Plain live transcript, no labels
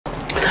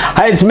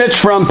Hi, it's Mitch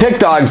from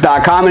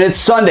Pickdawgz.com, and it's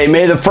Sunday,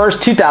 May the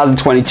 1st,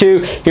 2022,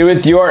 here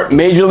with your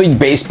Major League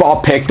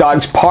Baseball Pick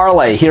Dawgz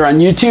Parlay. Here on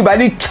YouTube, I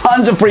do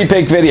tons of free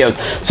pick videos,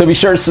 so be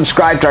sure to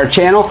subscribe to our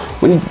channel.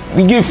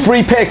 We do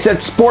free picks at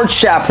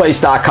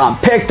Sportsbook.com,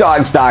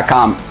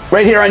 Pickdawgz.com,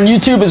 right here on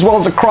YouTube, as well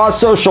as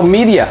across social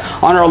media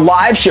on our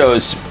live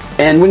shows.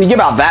 And when you give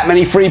out that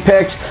many free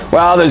picks,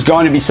 well, there's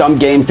going to be some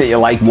games that you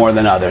like more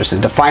than others.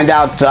 And to find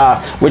out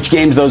which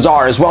games those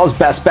are, as well as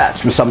best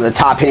bets from some of the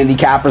top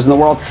handicappers in the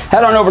world,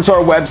 head on over to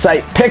our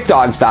website,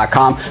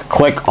 Pickdawgz.com,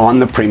 click on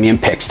the Premium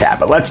Picks tab.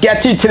 But let's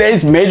get to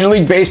today's Major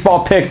League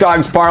Baseball Pick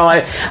Dawgz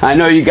Parlay. I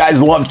know you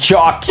guys love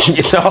chalk,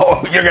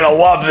 so you're going to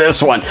love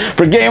this one.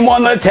 For game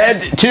one, let's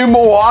head to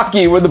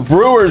Milwaukee, where the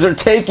Brewers are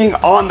taking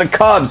on the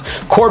Cubs.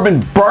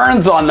 Corbin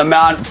Burnes on the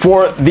mound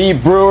for the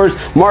Brewers.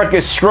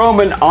 Marcus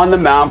Stroman on the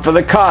mound for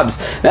the Cubs.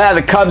 Now,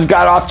 the Cubs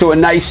got off to a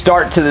nice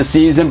start to the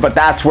season, but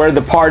that's where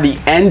the party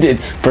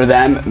ended for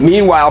them.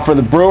 Meanwhile, for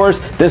the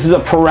Brewers, this is a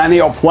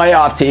perennial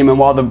playoff team, and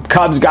while the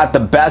Cubs got the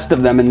best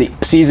of them in the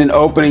season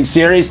opening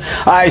series,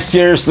 I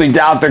seriously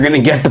doubt they're going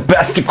to get the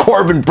best of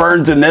Corbin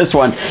Burnes in this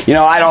one. You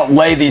know, I don't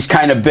lay these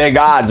kind of big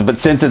odds, but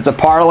since it's a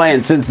parlay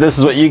and since this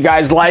is what you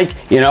guys like,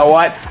 you know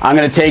what? I'm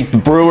going to take the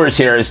Brewers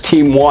here as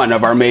team one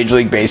of our Major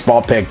League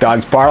Baseball Pick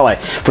Dawgz Parlay.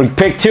 For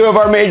pick two of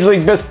our Major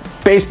League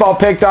Baseball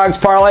Pick Dawgz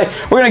Parlay,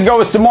 we're going to go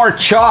with some more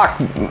chalk.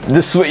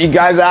 This is what you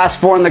guys asked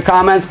for in the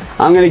comments.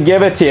 I'm going to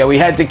give it to you. We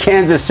head to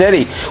Kansas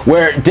City,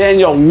 where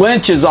Daniel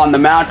Lynch is on the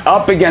mound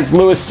up against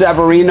Luis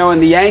Severino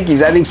and the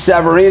Yankees. I think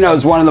Severino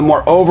is one of the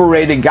more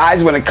overrated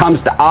guys when it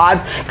comes to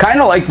odds.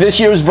 Kind of like this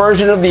year's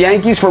version of the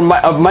Yankees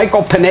of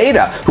Michael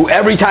Pineda, who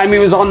every time he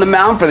was on the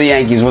mound for the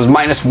Yankees was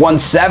minus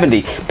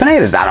 170.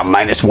 Pineda's not a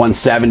minus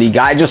 170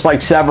 guy, just like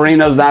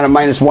Severino's not a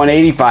minus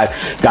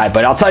 185 guy.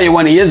 But I'll tell you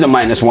when he is a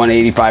minus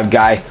 185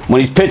 guy, when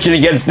he's pitching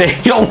against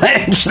Daniel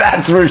Lynch,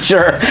 that's for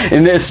sure.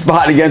 In this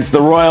spot against the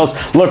Royals,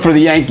 look for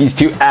the Yankees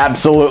to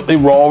absolutely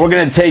roll. We're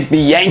going to take the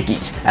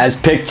Yankees as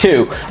pick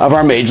two of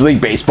our Major League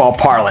Baseball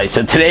Parlay.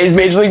 So today's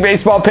Major League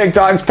Baseball Pick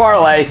Dawgz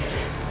Parlay,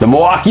 the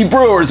Milwaukee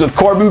Brewers with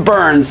Corbin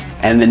Burnes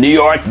and the New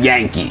York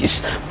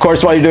Yankees. Of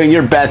course, while you're doing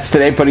your bets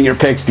today, putting your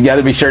picks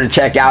together, be sure to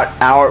check out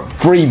our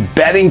free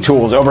betting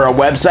tools over our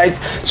websites,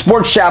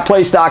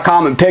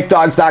 Sportsbook.com and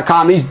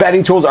Pickdawgz.com. These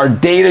betting tools are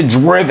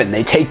data-driven.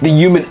 They take the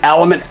human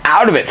element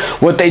out of it.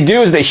 What they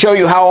do is they show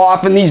you how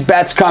often these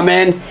bets come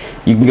in.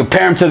 You can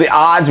compare them to the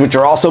odds, which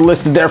are also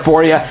listed there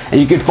for you, and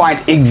you can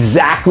find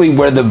exactly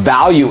where the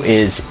value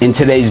is in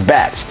today's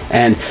bets.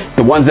 And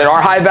the ones that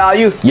are high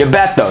value, you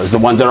bet those. The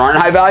ones that aren't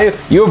high value,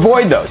 you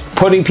avoid those,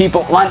 putting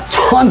people on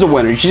tons of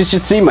winners. You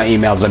should see my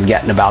emails I'm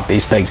getting about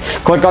these things.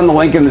 Click on the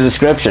link in the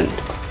description.